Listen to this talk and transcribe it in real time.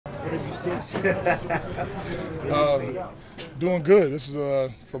What did you see? Doing good. This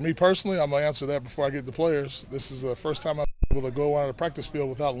is, for me personally, I'm going to answer that before I get to players. This is the first time I'm able to go out of the practice field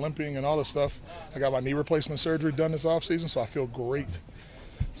without limping and all this stuff. I got my knee replacement surgery done this offseason, so I feel great.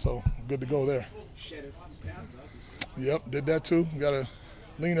 So good to go there. Yep, did that too. Got to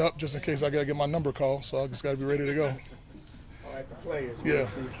lean up just in case I got to get my number called, so I just got to be ready to go. All right, the players. Yeah.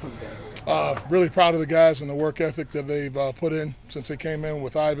 Really proud of the guys and the work ethic that they've put in since they came in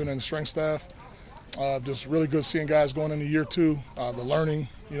with Ivan and the strength staff. Just really good seeing guys going into year two, the learning,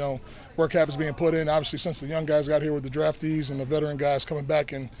 work habits being put in. Obviously, since the young guys got here with the draftees and the veteran guys coming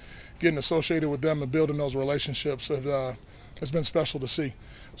back and getting associated with them and building those relationships, it's been special to see.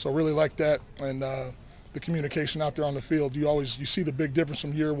 So really like that, and the communication out there on the field. You see the big difference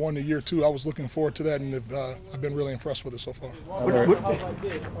from year one to year two. I was looking forward to that, and I've been really impressed with it so far.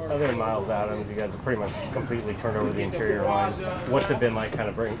 Other than Miles Adams, you guys have pretty much completely turned over the interior lines. What's it been like kind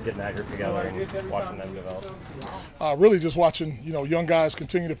of getting that group together and watching them develop? Really just watching, young guys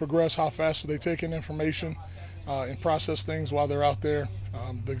continue to progress, how fast are they taking information and process things while they're out there.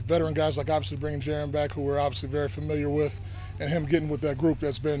 The veteran guys, like obviously bringing Jaron back, who we're obviously very familiar with, and him getting with that group,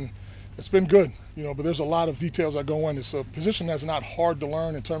 it's been good, but there's a lot of details that go in. It's a position that's not hard to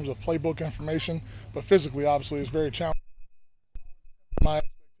learn in terms of playbook information, but physically, obviously, it's very challenging. My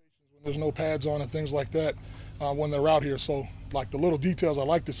expectations when there's no pads on and things like that when they're out here. So, like the little details I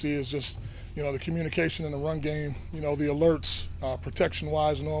like to see is just, the communication in the run game, the alerts,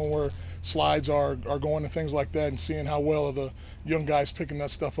 protection-wise, knowing where slides are going and things like that, and seeing how well are the young guys picking that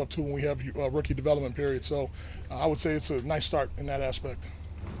stuff up too when we have rookie development period. So, I would say it's a nice start in that aspect.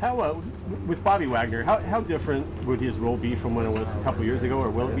 How, with Bobby Wagner, how different would his role be from when it was a couple years ago,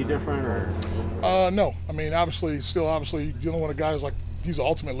 or will it be different? Or no, I mean still dealing with a guy who's like he's the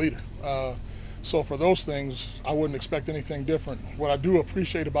ultimate leader. So for those things, I wouldn't expect anything different. What I do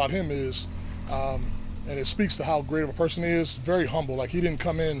appreciate about him is, and it speaks to how great of a person he is, very humble. Like he didn't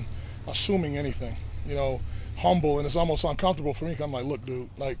come in assuming anything, humble, and it's almost uncomfortable for me. I'm like, look, dude,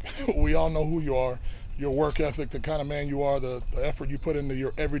 like we all know who you are. Your work ethic, the kind of man you are, the effort you put into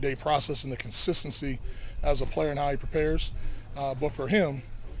your everyday process, and the consistency as a player and how he prepares. But for him,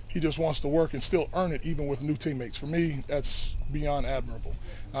 he just wants to work and still earn it even with new teammates. For me, that's beyond admirable.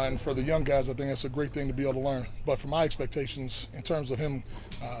 And for the young guys, I think that's a great thing to be able to learn. But for my expectations, in terms of him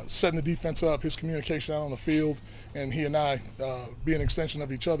setting the defense up, his communication out on the field, and he and I being an extension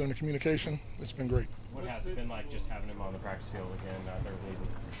of each other in the communication, it's been great. What has it been like just having him on the practice field again?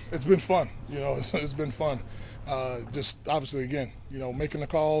 It's been fun. It's been fun. Just obviously, again, making the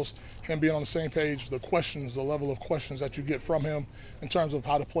calls, him being on the same page, the questions, the level of questions that you get from him in terms of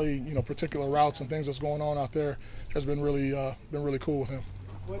how to play, particular routes and things that's going on out there has been really cool with him.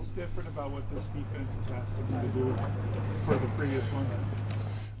 What's different about what this defense is asking you to do for the previous one?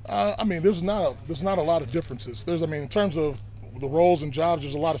 I mean, there's not a lot of differences. In terms of the roles and jobs,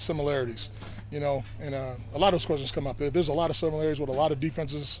 there's a lot of similarities. And a lot of those questions come up. There's a lot of similarities with a lot of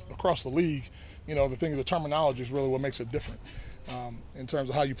defenses across the league. The terminology is really what makes it different in terms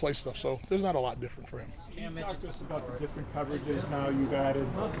of how you play stuff. So there's not a lot different for him. Can you talk to us about the different coverages now you've added,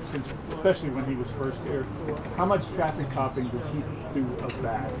 especially when he was first here? How much traffic copping does he do of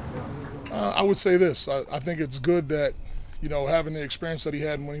that? I would say this. I think it's good that, having the experience that he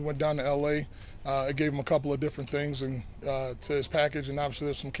had when he went down to L.A., it gave him a couple of different things and to his package, and obviously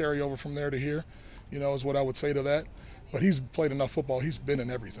there's some carryover from there to here, is what I would say to that. But he's played enough football. He's been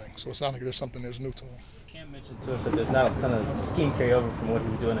in everything, so it's not like there's something that's new to him. Cam mentioned to us that there's not a ton of scheme carryover from what he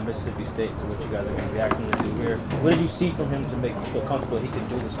was doing at Mississippi State to what you guys are going to be asking him to do here. What did you see from him to make you feel comfortable he can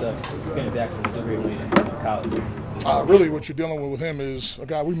do the stuff you're going to be asking him to do here when he's in college? Really what you're dealing with him is a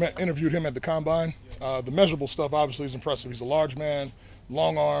guy, interviewed him at the Combine. The measurable stuff obviously is impressive. He's a large man,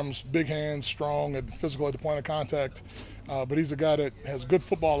 long arms, big hands, strong, physical at the point of contact. But he's a guy that has good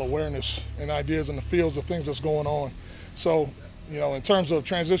football awareness and ideas in the fields of things that's going on. So, in terms of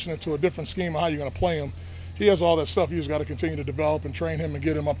transitioning to a different scheme of how you're going to play him, he has all that stuff. You just got to continue to develop and train him and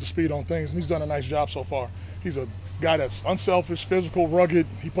get him up to speed on things, and he's done a nice job so far. He's a guy that's unselfish, physical, rugged.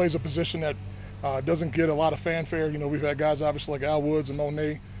 He plays a position that doesn't get a lot of fanfare. We've had guys obviously like Al Woods and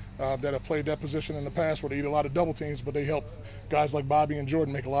Monet that have played that position in the past where they eat a lot of double teams, but they help guys like Bobby and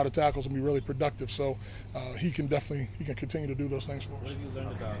Jordan make a lot of tackles and be really productive. So he can continue to do those things for us. What have you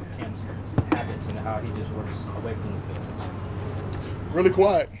learned about Cam's habits and how he just works away from the field? Really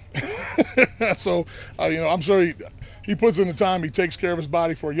quiet. So, I'm sure he puts in the time. He takes care of his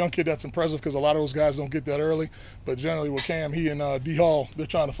body. For a young kid, that's impressive because a lot of those guys don't get that early. But generally with Cam, he and D. Hall, they're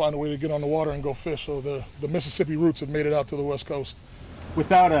trying to find a way to get on the water and go fish. So the Mississippi roots have made it out to the West Coast.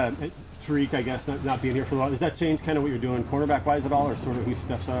 Without Tariq, I guess, not being here for a while, does that change kind of what you're doing cornerback-wise at all, or sort of who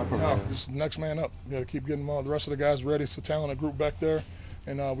steps up? Or no, it's next man up. You got to keep getting the rest of the guys ready. It's a talented group back there,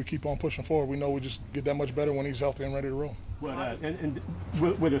 and we keep on pushing forward. We know we just get that much better when he's healthy and ready to roll. Well, and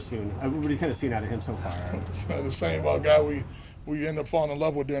Witherspoon, what have you kind of seen out of him so far? The same guy we end up falling in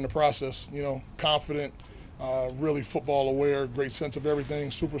love with during the process. You know, confident, really football aware, great sense of everything,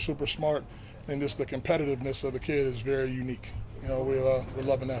 super smart, and just the competitiveness of the kid is very unique. You know, we're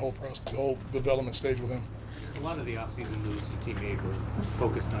loving that whole process, the whole development stage with him. A lot of the offseason moves the team made were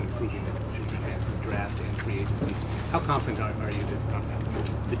focused on improving the defensive draft and free agency. How confident are you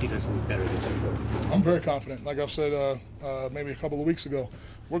that the defense will be better this year? I'm very confident. Like I've said maybe a couple of weeks ago,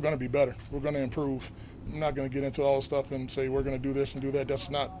 we're going to be better. We're going to improve. I'm not going to get into all the stuff and say we're going to do this and do that. That's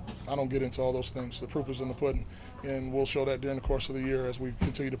not, I don't get into all those things. The proof is in the pudding, and we'll show that during the course of the year as we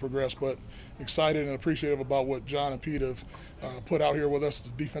continue to progress. But excited and appreciative about what John and Pete have put out here with us,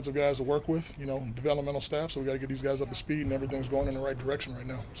 the defensive guys to work with, you know, developmental staff. So we got to get these guys up to speed, and everything's going in the right direction right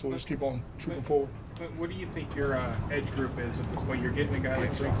now. So we'll just keep on trooping forward. What do you think your edge group is at this point? You're getting a guy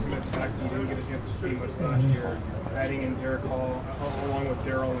like Drake Smith back. You didn't get a chance to see much last year. Adding in Derek Hall, along with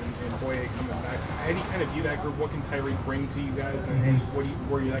Darryl and Boye coming back. How do you kind of view that group? What can Tyreek bring to you guys? And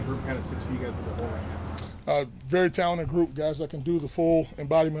where that group kind of sits for you guys as a whole right now? Very talented group, guys that can do the full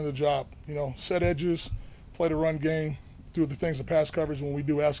embodiment of the job. You know, set edges, play the run game, do the things in pass coverage when we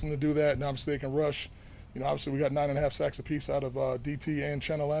do ask them to do that, and obviously they can rush. You know, obviously we got 9.5 sacks apiece out of DT and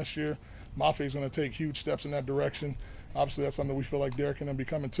Chenna last year. Mafi's going to take huge steps in that direction. Obviously that's something we feel like Derek can be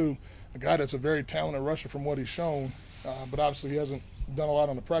coming to. A guy that's a very talented rusher from what he's shown, but obviously he hasn't done a lot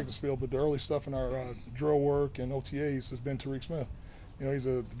on the practice field, but the early stuff in our drill work and OTAs has been Tariq Smith. You know, he's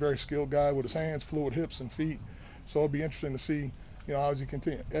a very skilled guy with his hands, fluid hips and feet. So it'll be interesting to see, you know, as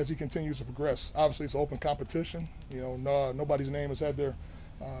he continues to progress. Obviously, it's open competition. You know, nobody's name has had their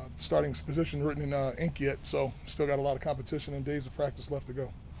starting position written in ink yet, so still got a lot of competition and days of practice left to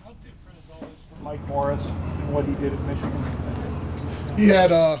go. How different is all this from Mike Morris and what he did at Michigan? He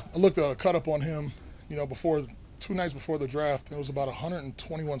had I looked at a cut up on him, you know, 2 nights before the draft. And it was about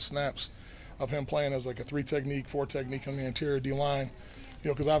 121 snaps of him playing as like a 3 technique, 4 technique on the interior D line. You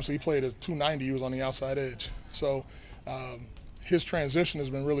know, because obviously he played at 290, he was on the outside edge. So his transition has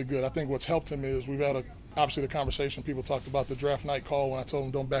been really good. I think what's helped him is we've had obviously the conversation people talked about the draft night call when I told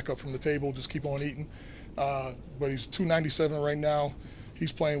him don't back up from the table, just keep on eating. But he's 297 right now.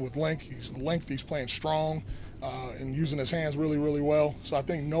 He's playing with length. He's playing strong and using his hands really well. So I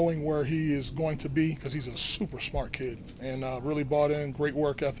think knowing where he is going to be, because he's a super smart kid and really bought in, great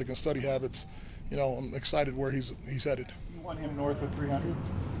work ethic and study habits. You know, I'm excited where he's headed. You want him north of 300?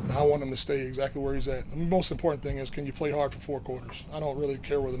 I want him to stay exactly where he's at. The most important thing is, can you play hard for 4 quarters? I don't really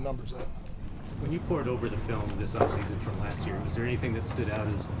care where the number's at. When you poured over the film this offseason from last year, was there anything that stood out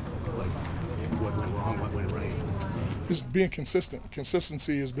as like what went wrong, what went right? Just being consistent.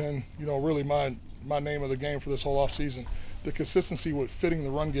 Consistency has been, you know, really my name of the game for this whole offseason. The consistency with fitting the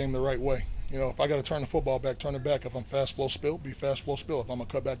run game the right way. You know, if I got to turn the football back, turn it back. If I'm fast flow spill, be fast flow spill. If I'm a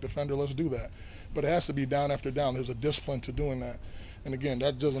cutback defender, let's do that. But it has to be down after down. There's a discipline to doing that. And again,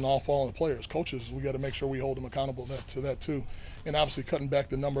 that doesn't all fall on the players. Coaches, we got to make sure we hold them accountable to that too. And obviously cutting back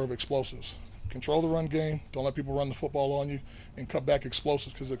the number of explosives. Control the run game, don't let people run the football on you, and cut back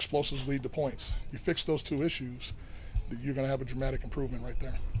explosives, because explosives lead to points. You fix those 2 issues, you're going to have a dramatic improvement right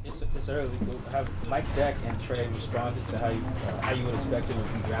there. It's early. Have Mike Deck and Trey responded to how you would expect them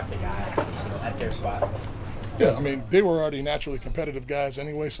if you draft a guy, you know, at their spot? Yeah, I mean, they were already naturally competitive guys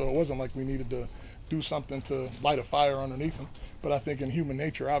anyway, so it wasn't like we needed to do something to light a fire underneath them. But I think in human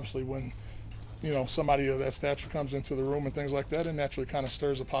nature, obviously, when, you know, somebody of that stature comes into the room and things like that, it naturally kind of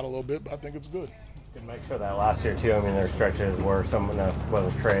stirs the pot a little bit, but I think it's good. Did Mike show that last year too? I mean, there were stretches where someone, whether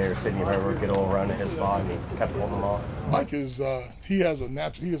it was Trey or Sidney Herbert, get a little run at his spot and he kept holding them off. Mike is he has a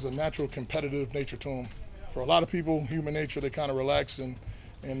natural competitive nature to him. For a lot of people, human nature, they kind of relax and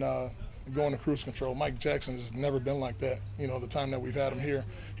go into cruise control. Mike Jackson has never been like that. You know, the time that we've had him here,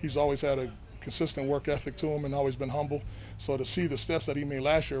 he's always had a consistent work ethic to him and always been humble. So to see the steps that he made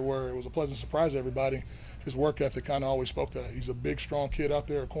last year, where it was a pleasant surprise to everybody, his work ethic kind of always spoke to that. He's a big, strong kid out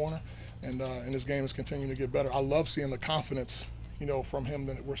there at corner, and his game is continuing to get better. I love seeing the confidence, you know, from him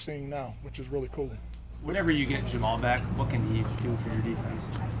that we're seeing now, which is really cool. Whenever you get Jamal back, what can he do for your defense?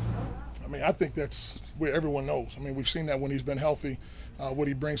 I mean, I think that's where everyone knows. I mean, we've seen that when he's been healthy, what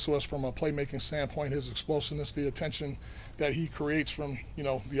he brings to us from a playmaking standpoint, his explosiveness, the attention that he creates from, you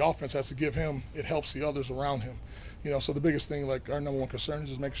know, the offense has to give him, it helps the others around him. You know, so the biggest thing, like our number 1 concern is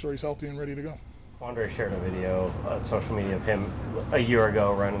just making sure he's healthy and ready to go. Andre shared a video on social media of him a year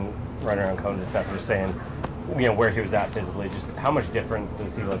ago running around Cone and stuff, just saying where he was at physically, just how much different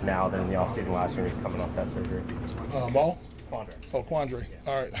does he look now than in the offseason last year? He's coming off that surgery. Ball? Quandre. Oh, Quandre.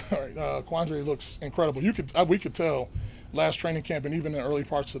 Yeah. All right. Quandre looks incredible. We could tell last training camp and even in the early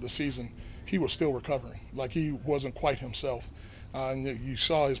parts of the season, he was still recovering. Like, he wasn't quite himself. And you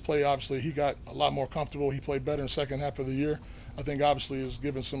saw his play. Obviously, he got a lot more comfortable. He played better in the second half of the year. I think obviously is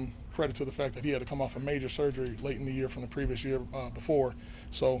given some credit to the fact that he had to come off a major surgery late in the year from the previous year before.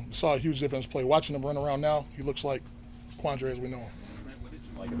 So saw a huge difference play. Watching him run around now, he looks like Quandre as we know him. What did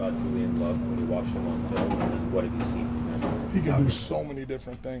you like about Julian Love when you watched him on film? And what have you seen from him? He can do so many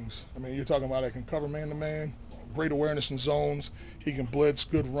different things. I mean, you're talking about I can cover man-to-man, great awareness in zones. He can blitz,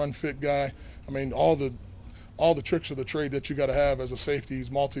 good run-fit guy. I mean, all the tricks of the trade that you got to have as a safety.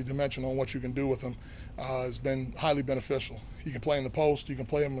 He's multi-dimensional on what you can do with him. Has been highly beneficial. He can play in the post, you can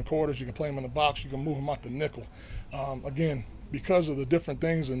play him in the quarters, you can play him in the box, you can move him out the nickel. Again, because of the different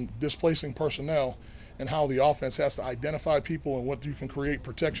things and displacing personnel and how the offense has to identify people and what you can create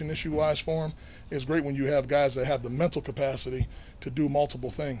protection issue-wise for them, it's great when you have guys that have the mental capacity to do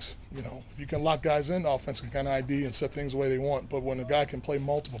multiple things. You know, if you can lock guys in, the offense can kind of ID and set things the way they want. But when a guy can play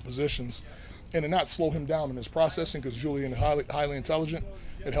multiple positions and not slow him down in his processing, because Julian is highly intelligent,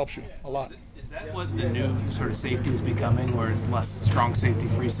 it helps you a lot. Is that what the new sort of safety is becoming, where it's less strong safety,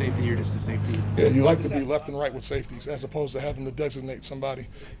 free safety, you're just a safety? Yeah, you like to be left and right with safeties as opposed to having to designate somebody.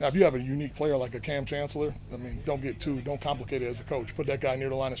 Now, if you have a unique player like a Cam Chancellor, I mean, don't complicate it as a coach. Put that guy near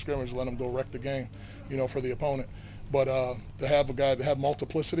the line of scrimmage, let him go wreck the game, for the opponent. But to have a guy to have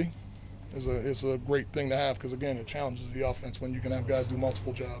multiplicity is a great thing to have, because, again, it challenges the offense when you can have guys do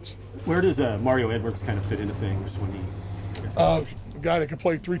multiple jobs. Where does Mario Edwards kind of fit into things when he gets a guy that can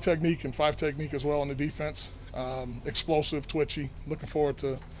play 3 technique and 5 technique as well in the defense. Explosive, twitchy. Looking forward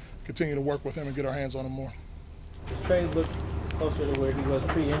to continue to work with him and get our hands on him more. Does Trey look closer to where he was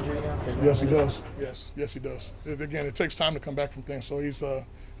pre-injury now? Yes, he does. Yes, he does. Again, it takes time to come back from things, so he's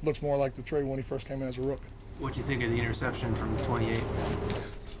looks more like the Trey when he first came in as a rook. What do you think of the interception from 28?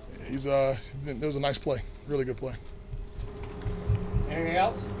 It was a nice play, really good play. Anything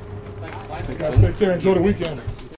else? Thanks, guys, take care. Enjoy the weekend.